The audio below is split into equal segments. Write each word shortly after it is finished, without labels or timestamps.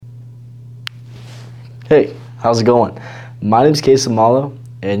Hey, how's it going? My name's Casen Malo,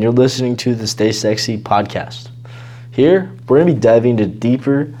 and you're listening to the Stay Sexy podcast. Here, we're going to be diving into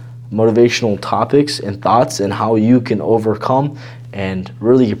deeper motivational topics and thoughts and how you can overcome and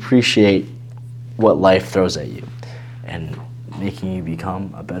really appreciate what life throws at you and making you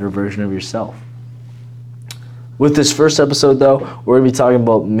become a better version of yourself. With this first episode, though, we're going to be talking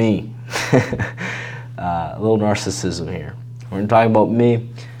about me. A little narcissism here. We're going to talk about me,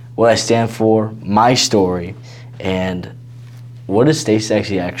 what I stand for, my story, and what does stay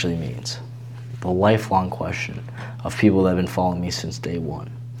sexy actually means. The lifelong question of people that have been following me since day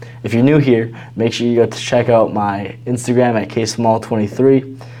one. If you're new here, make sure you go to check out my Instagram at Casen Malo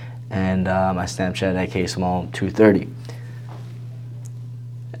 23 and my Snapchat at Casen Malo 230.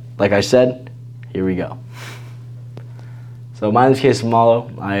 Like I said, here we go. So my name is Casen Malo.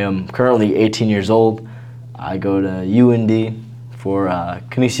 I am currently 18 years old. I go to UND for a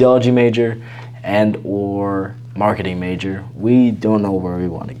kinesiology major and or marketing major. We don't know where we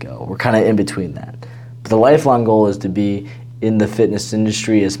want to go. We're kind of in between that. But the lifelong goal is to be in the fitness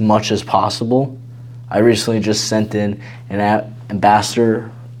industry as much as possible. I recently just sent in an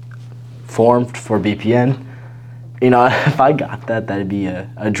ambassador form for BPN. You know, if I got that, that'd be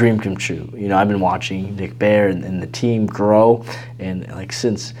a dream come true. You know, I've been watching Nick Bear and the team grow, and like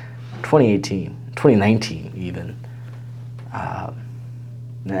since 2019 even.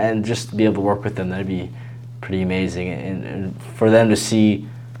 And just to be able to work with them, that'd be pretty amazing. And for them to see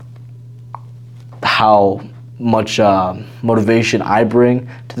how much motivation I bring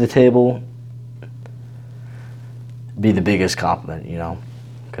to the table, be the biggest compliment, you know,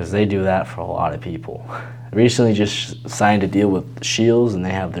 because they do that for a lot of people. I recently just signed a deal with Shields, and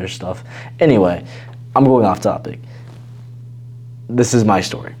they have their stuff. Anyway, I'm going off topic. This is my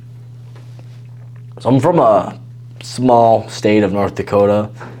story. So I'm from a small state of North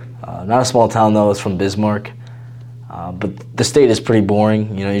Dakota. Not a small town, though. It's from Bismarck. But the state is pretty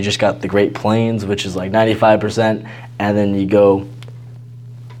boring. You know, you just got the Great Plains, which is like 95%, and then you go,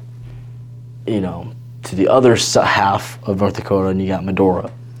 you know, to the other half of North Dakota, and you got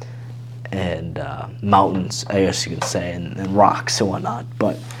Medora and mountains, I guess you could say, and rocks and whatnot.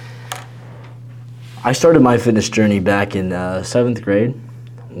 But I started my fitness journey back in 7th grade,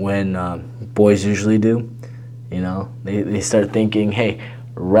 when boys usually do. You know, they start thinking, hey,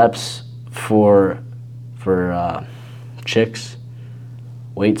 reps for chicks,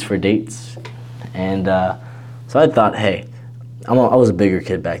 weights for dates. And so I thought, hey, I was a bigger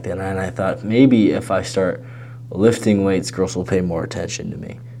kid back then, and I thought maybe if I start lifting weights, girls will pay more attention to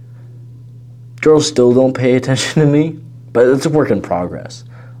me. Girls still don't pay attention to me, but it's a work in progress.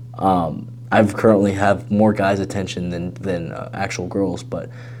 I've currently have more guys' attention than actual girls, but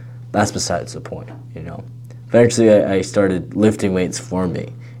that's besides the point, you know. Eventually, I started lifting weights for me,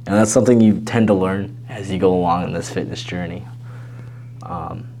 and that's something you tend to learn as you go along in this fitness journey.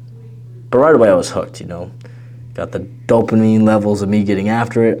 But right away, I was hooked, you know. Got the dopamine levels of me getting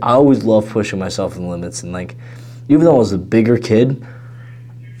after it. I always loved pushing myself in the limits, and like, even though I was a bigger kid,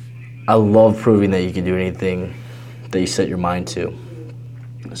 I love proving that you can do anything that you set your mind to.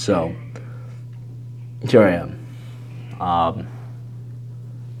 So here I am.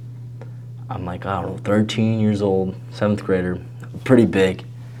 I'm like, I don't know, 13 years old, 7th grader, pretty big,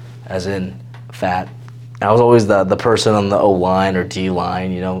 as in fat. I was always the person on the O-line or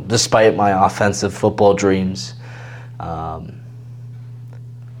D-line, you know, despite my offensive football dreams. That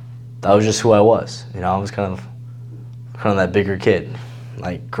was just who I was. You know, I was kind of that bigger kid.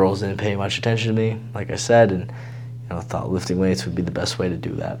 Like, girls didn't pay much attention to me, like I said, and you know, I thought lifting weights would be the best way to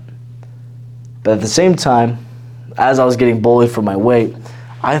do that. But at the same time, as I was getting bullied for my weight,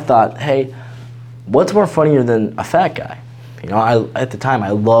 I thought, hey, what's more funnier than a fat guy? You know, at the time, I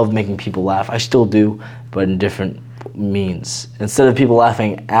loved making people laugh. I still do, but in different means. Instead of people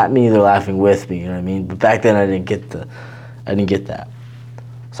laughing at me, they're laughing with me, you know what I mean? But back then, I didn't get that.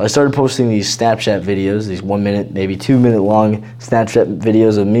 So I started posting these Snapchat videos, these 1 minute, maybe 2 minute long Snapchat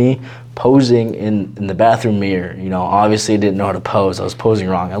videos of me posing in the bathroom mirror. You know, obviously I didn't know how to pose. I was posing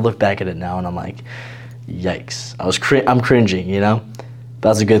wrong. I look back at it now and I'm like, yikes. I'm cringing, you know?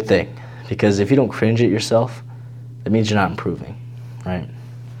 That's a good thing, because if you don't cringe at yourself, that means you're not improving, right?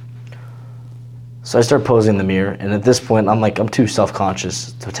 So I start posing in the mirror, and at this point, I'm too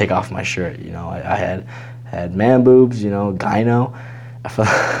self-conscious to take off my shirt. You know, I had man boobs, you know, gyno. I felt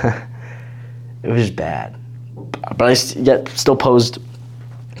it was just bad, but I yet still posed,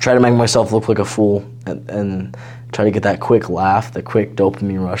 try to make myself look like a fool, and try to get that quick laugh, the quick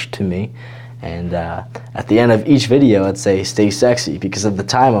dopamine rush to me. And at the end of each video, I'd say, stay sexy, because at the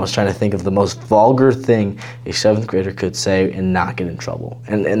time I was trying to think of the most vulgar thing a 7th grader could say and not get in trouble.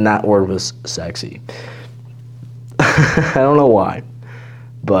 And that word was sexy. I don't know why,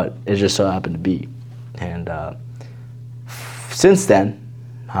 but it just so happened to be. And since then,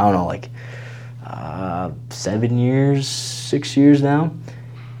 I don't know, like 7 years, 6 years now,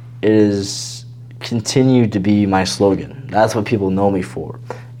 it has continued to be my slogan. That's what people know me for,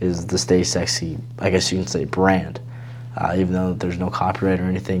 is the Stay Sexy, I guess you can say, brand. Even though there's no copyright or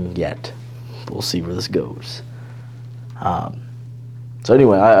anything yet. We'll see where this goes. So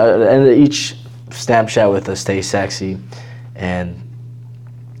anyway, I ended each Snapchat with a Stay Sexy and,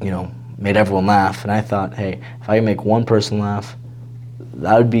 made everyone laugh. And I thought, hey, if I can make one person laugh,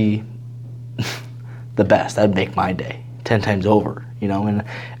 that would be the best. That would make my day 10 times over, And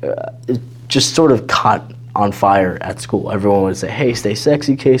it just sort of caught on fire at school. Everyone would say, hey, stay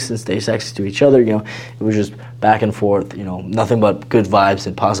sexy, Casen, stay sexy to each other. It was just back and forth, nothing but good vibes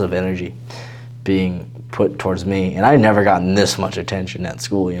and positive energy being put towards me. And I never gotten this much attention at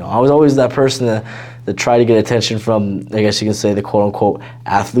school. I was always that person that tried to get attention from, I guess you can say, the quote-unquote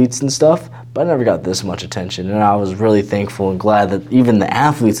athletes and stuff, but I never got this much attention. And I was really thankful and glad that even the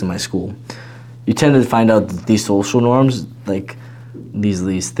athletes in my school, you tend to find out that these social norms, like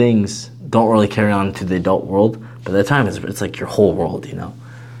these things, don't really carry on to the adult world, but at the time it's like your whole world,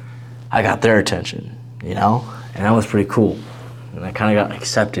 I got their attention, and that was pretty cool, and I kind of got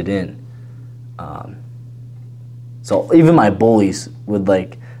accepted in. So even my bullies would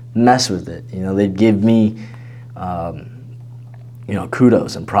mess with it, they'd give me,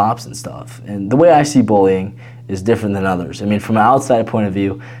 kudos and props and stuff. And the way I see bullying is different than others. I mean, from an outside point of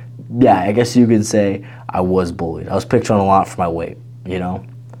view, yeah, I guess you could say I was bullied. I was picked on a lot for my weight,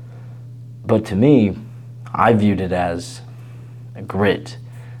 But to me, I viewed it as a grit,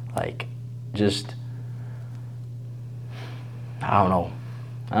 just, I don't know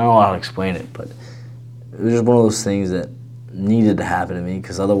how to explain it, but it was just one of those things that needed to happen to me,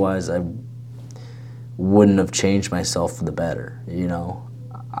 because otherwise I wouldn't have changed myself for the better,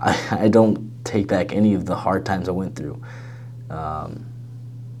 I don't take back any of the hard times I went through.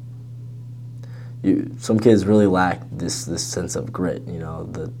 Some kids really lack this sense of grit,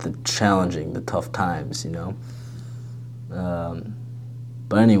 the challenging, the tough times,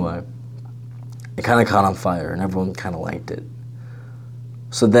 But anyway, it kind of caught on fire, and everyone kind of liked it.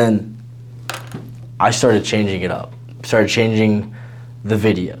 So then I started changing it up. Started changing the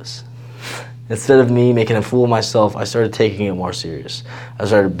videos. Instead of me making a fool of myself, I started taking it more serious. I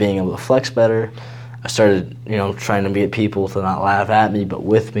started being able to flex better. I started, trying to get people to not laugh at me, but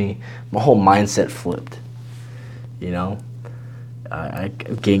with me. My whole mindset flipped, I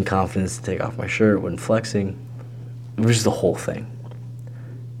gained confidence to take off my shirt when flexing. It was just the whole thing.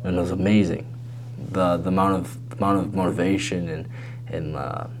 And it was amazing. The amount of motivation and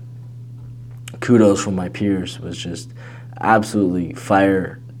kudos from my peers was just absolutely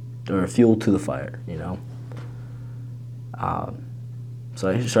fuel to the fire, So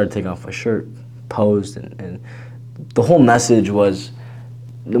I started taking off my shirt, posed, and the whole message was,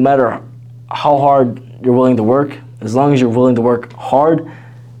 no matter how hard you're willing to work, as long as you're willing to work hard,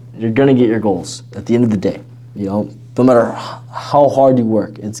 you're going to get your goals at the end of the day. No matter how hard you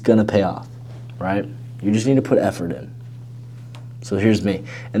work, it's going to pay off, right? You just need to put effort in. So here's me.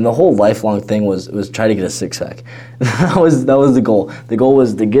 And the whole lifelong thing was try to get a six-pack. That was the goal. The goal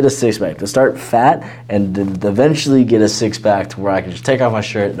was to get a six-pack, to start fat and to eventually get a six-pack to where I could just take off my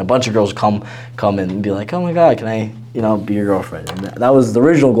shirt and a bunch of girls come in and be like, oh my God, can I, be your girlfriend? And that was the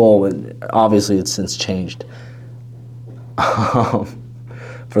original goal, and obviously it's since changed for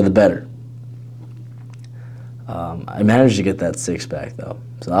the better. I managed to get that six-pack though,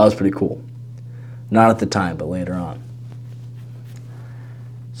 so that was pretty cool. Not at the time, but later on.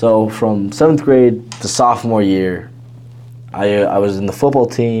 So from 7th grade to sophomore year, I was in the football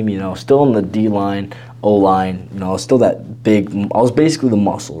team, still in the D-line, O-line, I was still that big. I was basically the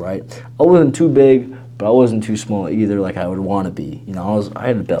muscle, right? I wasn't too big, but I wasn't too small either like I would want to be. I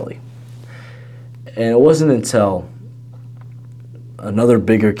had a belly. And it wasn't until another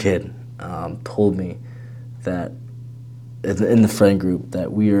bigger kid told me that in the friend group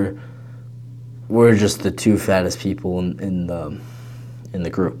that we're just the two fattest people in the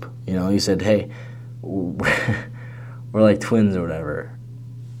group. He said, hey, we're like twins or whatever.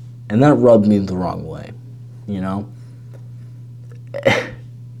 And that rubbed me the wrong way,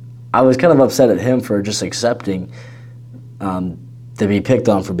 I was kind of upset at him for just accepting to be picked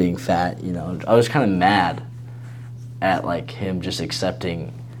on for being fat, I was kind of mad at him just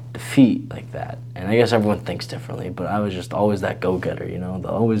accepting defeat like that. And I guess everyone thinks differently, but I was just always that go-getter, they'll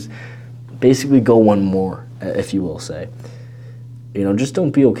always basically go one more, if you will say. Just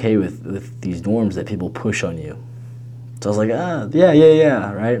don't be okay with these norms that people push on you. So I was like,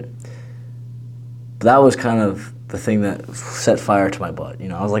 yeah, right? But that was kind of the thing that set fire to my butt.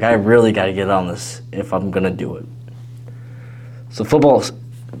 I was like, I really got to get on this if I'm going to do it. So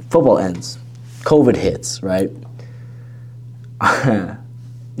football ends. COVID hits, right?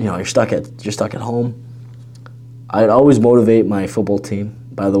 You're stuck at home. I'd always motivate my football team,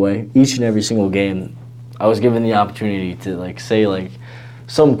 by the way. Each and every single game, I was given the opportunity to say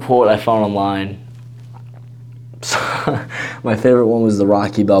some quote I found online. My favorite one was the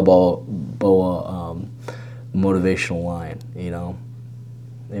Rocky Balboa motivational line.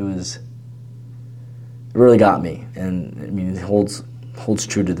 It really got me, and it holds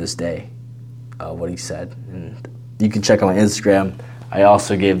true to this day. What he said, and you can check out my Instagram. I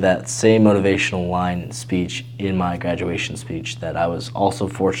also gave that same motivational line speech in my graduation speech that I was also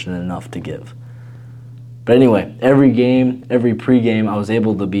fortunate enough to give. But anyway, every game, every pregame, I was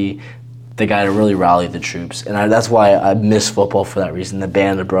able to be the guy to really rally the troops. And that's why I miss football for that reason. The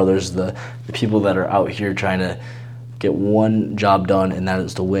band of brothers, the people that are out here trying to get one job done, and that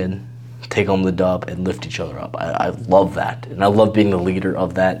is to win, take home the dub, and lift each other up. I love that. And I love being the leader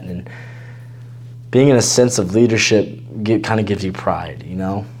of that. And being in a sense of leadership kind of gives you pride,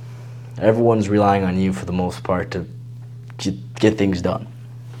 Everyone's relying on you for the most part to get things done.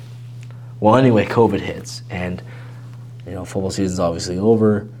 Well, anyway, COVID hits, and football season's obviously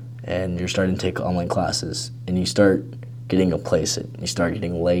over, and you're starting to take online classes, and you start getting complacent, you start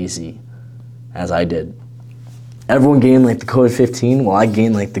getting lazy, as I did. Everyone gained the COVID-15, well, I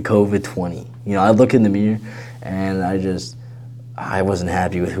gained the COVID-20. I look in the mirror, and I wasn't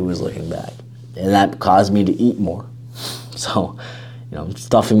happy with who was looking back, and that caused me to eat more. So,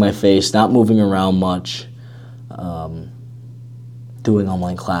 stuffing my face, not moving around much, doing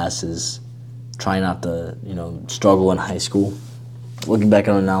online classes, trying not to, struggle in high school. Looking back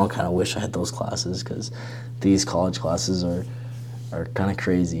on it now, I kind of wish I had those classes because these college classes are kind of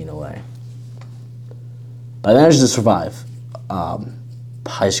crazy in a way. But I managed to survive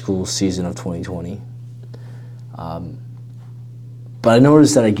high school season of 2020. But I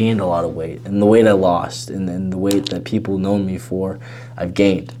noticed that I gained a lot of weight, and the weight I lost, and the weight that people know me for, I've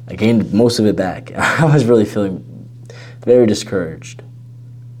gained. I gained most of it back. I was really feeling very discouraged.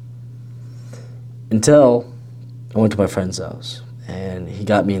 Until I went to my friend's house, and he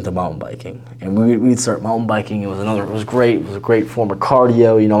got me into mountain biking. And we'd start mountain biking. It was great. It was a great form of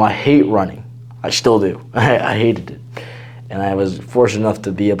cardio. I hate running. I still do. I hated it. And I was fortunate enough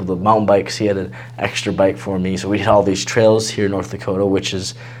to be able to mountain bike because he had an extra bike for me. So we hit all these trails here in North Dakota, which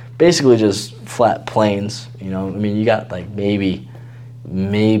is basically just flat plains. You got maybe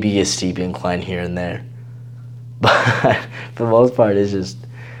a steep incline here and there. But for the most part, it's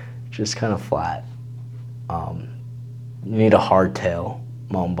just kind of flat. You need a hardtail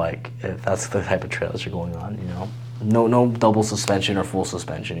mountain bike if that's the type of trails you're going on. No double suspension or full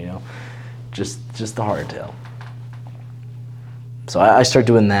suspension. Just the hardtail. So I start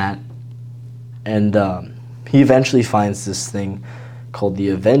doing that, and he eventually finds this thing called the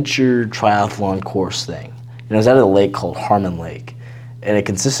Adventure Triathlon Course thing. It was at a lake called Harmon Lake, and it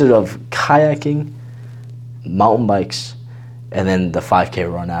consisted of kayaking, mountain bikes, and then the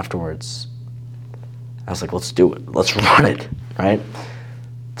 5K run afterwards. I was like, let's do it. Let's run it, right?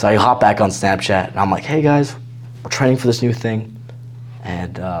 So I hop back on Snapchat, and I'm like, hey, guys, we're training for this new thing.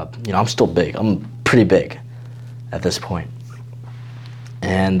 And, I'm still big. I'm pretty big at this point.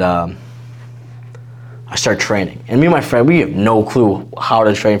 And I start training. And me and my friend, we have no clue how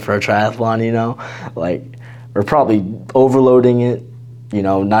to train for a triathlon, we're probably overloading it,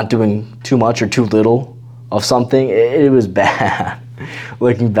 not doing too much or too little of something. It was bad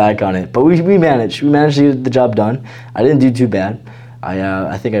looking back on it. But we managed. We managed to get the job done. I didn't do too bad.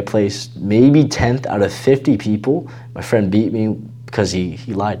 I think I placed maybe 10th out of 50 people. My friend beat me because he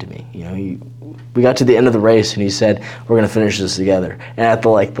lied to me. We got to the end of the race, and he said, we're going to finish this together. And at the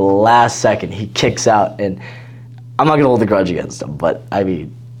last second, he kicks out, and I'm not going to hold a grudge against him. But,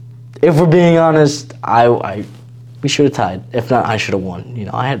 if we're being honest, we should have tied. If not, I should have won.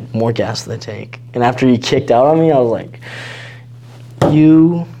 I had more gas in the tank. And after he kicked out on me, I was like,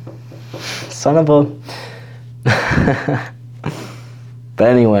 you son of a... But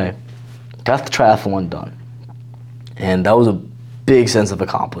anyway, got the triathlon done. And that was a big sense of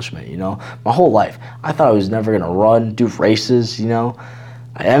accomplishment, My whole life, I thought I was never going to do races, I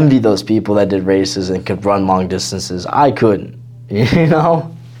envied those people that did races and could run long distances. I couldn't, And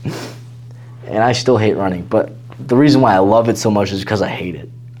I still hate running. But the reason why I love it so much is because I hate it.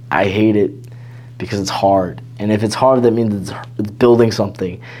 I hate it because it's hard. And if it's hard, that means it's building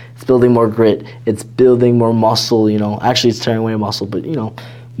something. It's building more grit. It's building more muscle, Actually, it's tearing away muscle, but,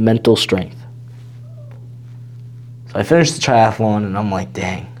 mental strength. So I finished the triathlon, and I'm like,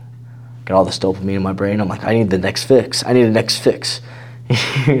 dang, Got all this dopamine in my brain. I'm like, I need the next fix. I need a next fix.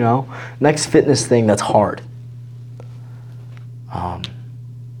 You know, next fitness thing that's hard.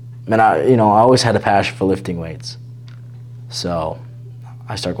 And I always had a passion for lifting weights. So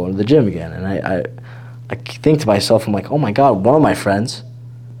I start going to the gym again, and I think to myself, I'm like, oh my God, one of my friends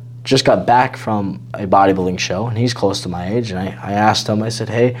just got back from a bodybuilding show, and he's close to my age, and I asked him, I said,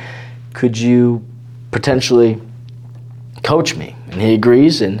 hey, could you potentially coach me? And he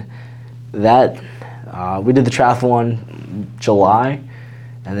agrees, and that we did the triathlon July,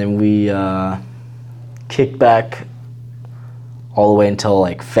 and then we kicked back all the way until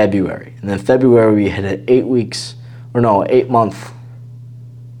like February. And then February we hit an 8-month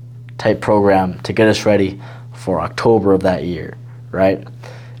type program to get us ready for October of that year, right?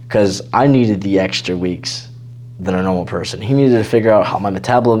 Because I needed the extra weeks than a normal person. He needed to figure out how my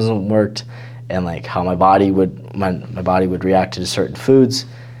metabolism worked and like how my body would react to certain foods.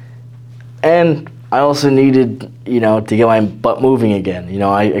 And I also needed, to get my butt moving again.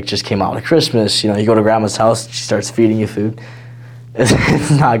 I just came out of Christmas. You go to grandma's house, she starts feeding you food.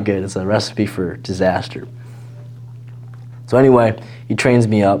 It's not good. It's a recipe for disaster. So anyway, he trains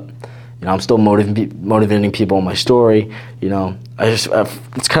me up. I'm still motivating people on my story. It's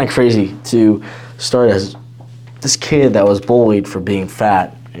kind of crazy to start as this kid that was bullied for being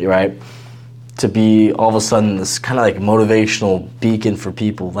fat, right? To be all of a sudden this kind of like motivational beacon for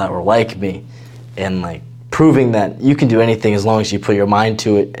people that were like me, and like proving that you can do anything as long as you put your mind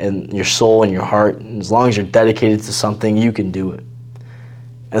to it and your soul and your heart, and as long as you're dedicated to something, you can do it.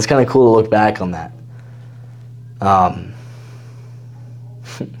 And it's kind of cool to look back on that.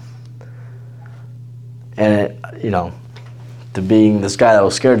 To being this guy that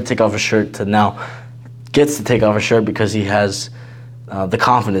was scared to take off his shirt to now gets to take off his shirt because he has the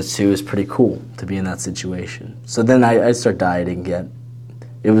confidence to, is pretty cool to be in that situation. So then I start dieting again.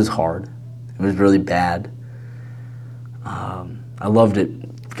 It was hard. It was really bad. I loved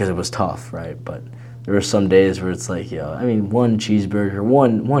it because it was tough, right? But there were some days where it's like, one cheeseburger,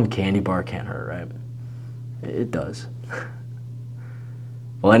 one candy bar can't hurt, right? It does.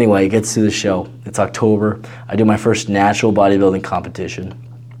 Well, anyway, it gets to the show. It's October. I do my first natural bodybuilding competition.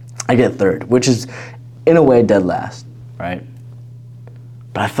 I get third, which is, in a way, dead last, right?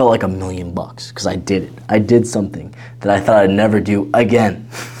 But I felt like $1 million because I did it. I did something that I thought I'd never do again,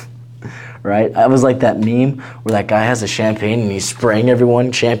 right? I was like that meme where that guy has a champagne and he's spraying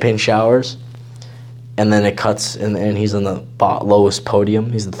everyone, champagne showers, and then it cuts and he's on the lowest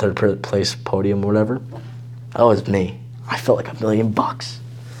podium. He's the third place podium or whatever. That was me. I felt like $1 million.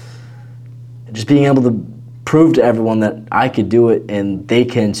 Just being able to prove to everyone that I could do it and they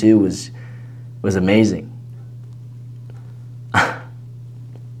can too was amazing.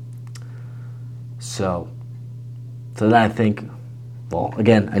 So then I think, well,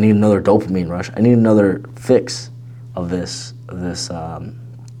 again, I need another dopamine rush. I need another fix of this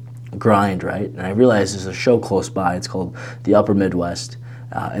grind, right? And I realized there's a show close by. It's called the Upper Midwest,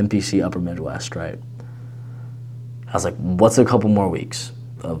 NPC Upper Midwest, right? I was like, what's a couple more weeks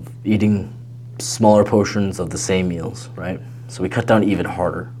of eating smaller portions of the same meals, right? So we cut down even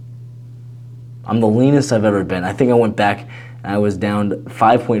harder. I'm the leanest I've ever been. I think I went back and I was down to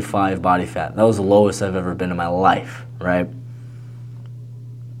 5.5 body fat. That was the lowest I've ever been in my life, right?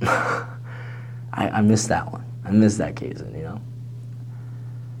 I missed that one. I missed that Casen,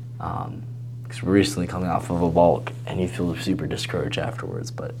 because we're recently coming off of a bulk and you feel super discouraged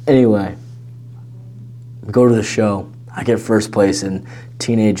afterwards. But anyway, we go to the show. I get first place in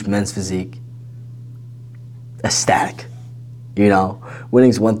teenage men's physique. Ecstatic.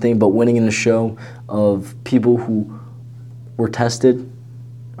 Winning's one thing, but winning in a show of people who were tested,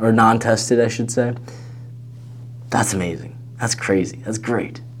 or non-tested, I should say, that's amazing. That's crazy. That's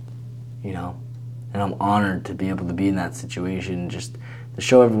great. And I'm honored to be able to be in that situation, just to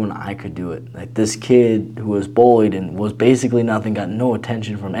show everyone I could do it. Like this kid who was bullied and was basically nothing, got no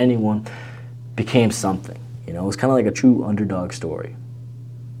attention from anyone, became something. It was kind of like a true underdog story.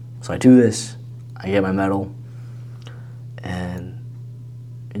 So I do this, I get my medal, and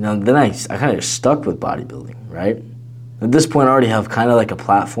then I kind of stuck with bodybuilding, right? At this point, I already have kind of like a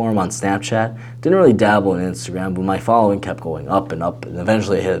platform on Snapchat. Didn't really dabble in Instagram, but my following kept going up, and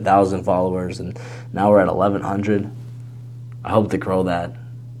eventually I hit 1,000 followers, and now we're at 1,100. I hope to grow that.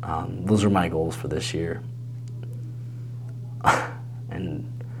 Those are my goals for this year.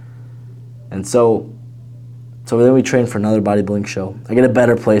 and so then we trained for another bodybuilding show. I get a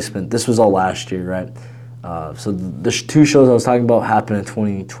better placement. This was all last year, right? So the two shows I was talking about happened in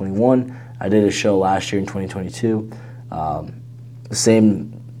 2021. I did a show last year in 2022. The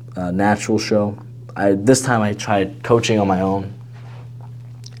same natural show. This time I tried coaching on my own,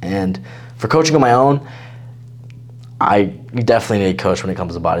 And for coaching on my own, I definitely need a coach when it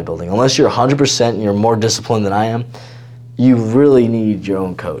comes to bodybuilding. Unless you're 100% and you're more disciplined than I am, you really need your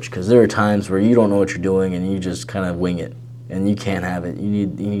own coach, because there are times where you don't know what you're doing and you just kind of wing it, and you can't have it. You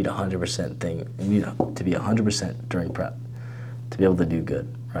need 100% thing. You need to be 100% during prep to be able to do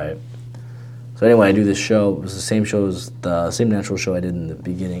good, right? So anyway, I do this show. It was the same show as the same natural show I did in the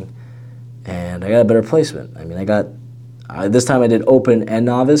beginning, and I got a better placement. I mean, this time I did open and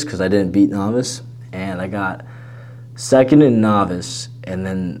novice because I didn't beat novice, and I got second in novice and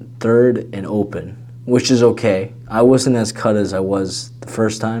then third in open, which is okay. I wasn't as cut as I was the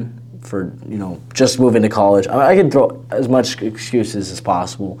first time for, just moving to college. I can throw as much excuses as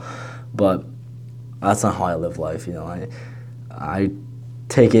possible, but that's not how I live life. I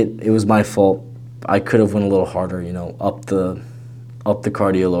take it. It was my fault. I could have went a little harder, up the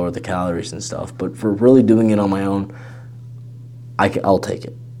cardio, lower the calories and stuff. But for really doing it on my own, I'll take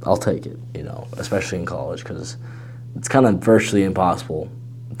it. I'll take it, especially in college, because it's kind of virtually impossible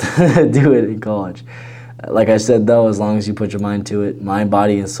to do it in college. Like I said, though, as long as you put your mind to it, mind,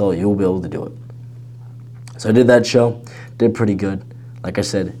 body, and soul, you'll be able to do it. So I did that show, did pretty good. Like I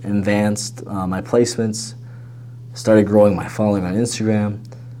said, advanced my placements, started growing my following on Instagram.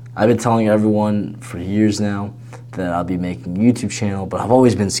 I've been telling everyone for years now that I'll be making a YouTube channel, but I've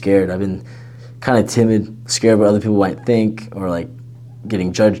always been scared. I've been kind of timid, scared what other people might think, or like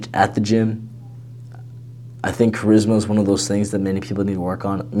getting judged at the gym. I think charisma is one of those things that many people need to work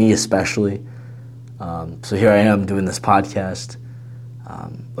on, me especially. So here I am doing this podcast.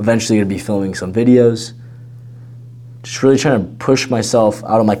 Eventually going to be filming some videos. Just really trying to push myself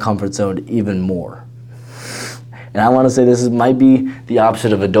out of my comfort zone even more. And I want to say might be the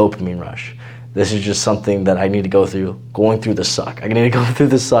opposite of a dopamine rush. This is just something that I need to go through, going through the suck. I need to go through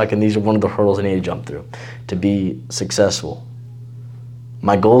the suck, and these are one of the hurdles I need to jump through to be successful.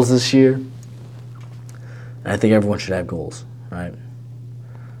 My goals this year, and I think everyone should have goals, right?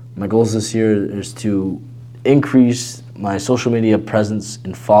 My goals this year is to increase my social media presence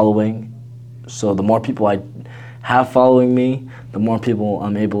and following. So the more people I have following me, the more people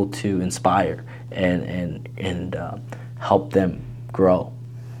I'm able to inspire and help them grow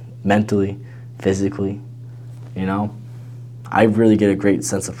mentally, physically. I really get a great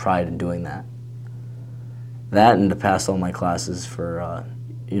sense of pride in doing that. That and to pass all my classes for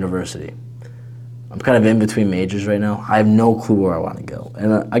university. I'm kind of in between majors right now. I have no clue where I want to go.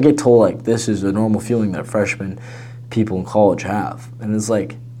 And I get told, this is a normal feeling that freshman people in college have. And it's I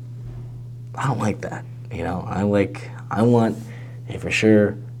don't like that. I want a for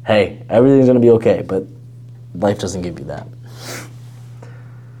sure, hey, everything's going to be okay, but life doesn't give you that.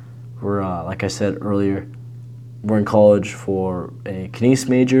 We're, like I said earlier, we're in college for a kinesics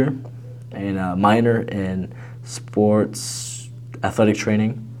major and a minor in sports athletic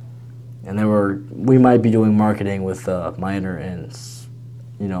training. And then we might be doing marketing with a minor in,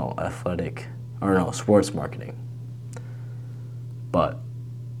 sports marketing. But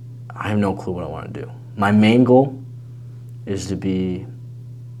I have no clue what I want to do. My main goal is to be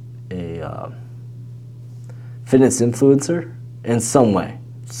a fitness influencer in some way.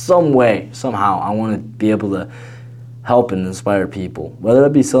 Somehow. I want to be able to help and inspire people. Whether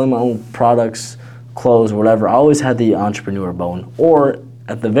that be selling my own products, clothes, or whatever. I always had the entrepreneur bone. Or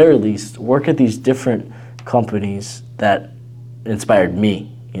at the very least, work at these different companies that inspired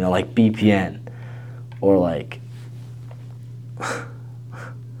me, like BPN, or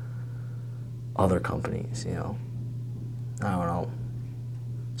other companies, I don't know,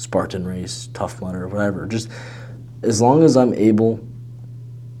 Spartan Race, Tough Mudder, whatever. Just as long as I'm able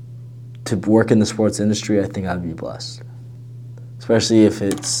to work in the sports industry, I think I'd be blessed, especially if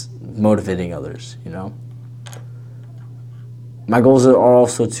it's motivating others, My goals are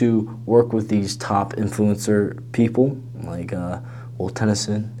also to work with these top influencer people like Will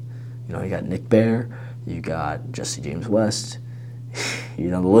Tennyson. You got Nick Bear, you got Jesse James West.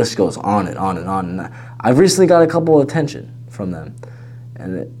 The list goes on and on and on. And I've recently got a couple of attention from them,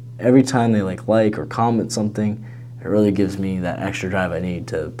 and every time they like or comment something, it really gives me that extra drive I need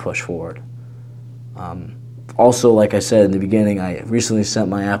to push forward. Also, like I said in the beginning, I recently sent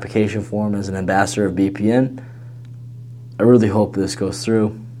my application form as an ambassador of BPN. I really hope this goes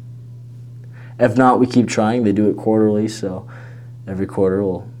through. If not, we keep trying. They do it quarterly, so every quarter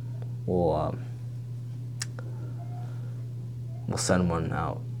we'll send one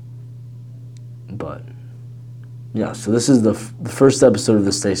out. But yeah, so this is the first episode of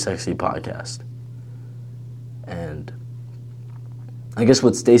the Stay Sexy podcast, and I guess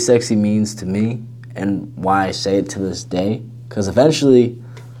what Stay Sexy means to me and why I say it to this day, because eventually,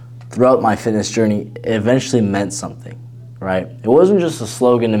 throughout my fitness journey, it eventually meant something. right? It wasn't just a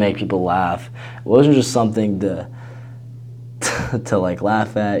slogan to make people laugh. It wasn't just something to to like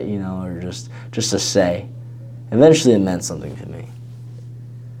laugh at, or just to say. Eventually it meant something to me.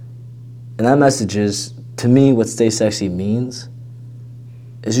 And that message is, to me, what Stay Sexy means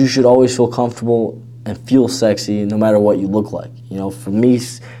is you should always feel comfortable and feel sexy no matter what you look like. For me,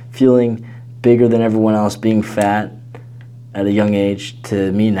 feeling bigger than everyone else, being fat at a young age,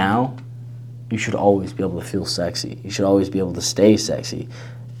 to me now, you should always be able to feel sexy. You should always be able to stay sexy.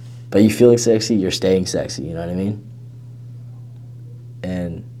 By you feeling sexy, you're staying sexy, you know what I mean?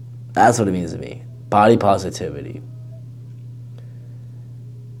 And that's what it means to me. Body positivity.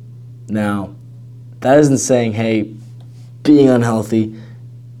 Now, that isn't saying, hey, being unhealthy,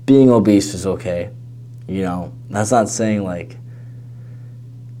 being obese is okay. That's not saying like,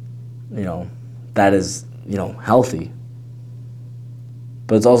 that is, healthy.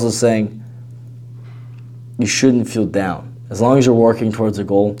 But it's also saying you shouldn't feel down. As long as you're working towards a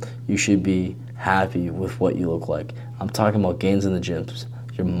goal, you should be happy with what you look like. I'm talking about gains in the gyms,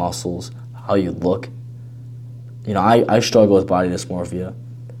 your muscles, how you look. I struggle with body dysmorphia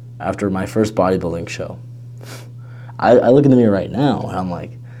after my first bodybuilding show. I look in the mirror right now and I'm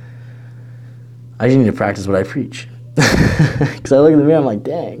like, I just need to practice what I preach. Because I look in the mirror, I'm like,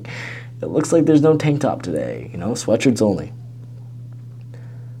 dang, it looks like there's no tank top today, sweatshirts only.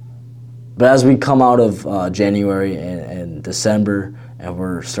 But as we come out of January and December, and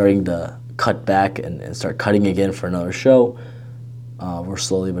we're starting to cut back and start cutting again for another show, we're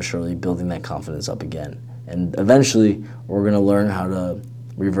slowly but surely building that confidence up again. And eventually, we're going to learn how to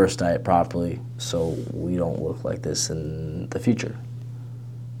reverse diet properly so we don't look like this in the future.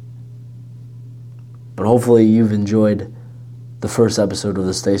 But hopefully you've enjoyed the first episode of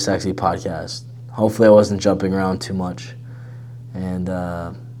the Stay Sexy podcast. Hopefully I wasn't jumping around too much. And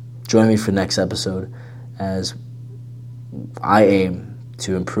join me for the next episode as I aim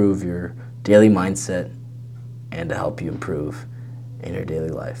to improve your daily mindset and to help you improve in your daily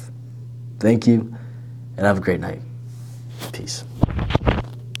life. Thank you, and have a great night. Peace.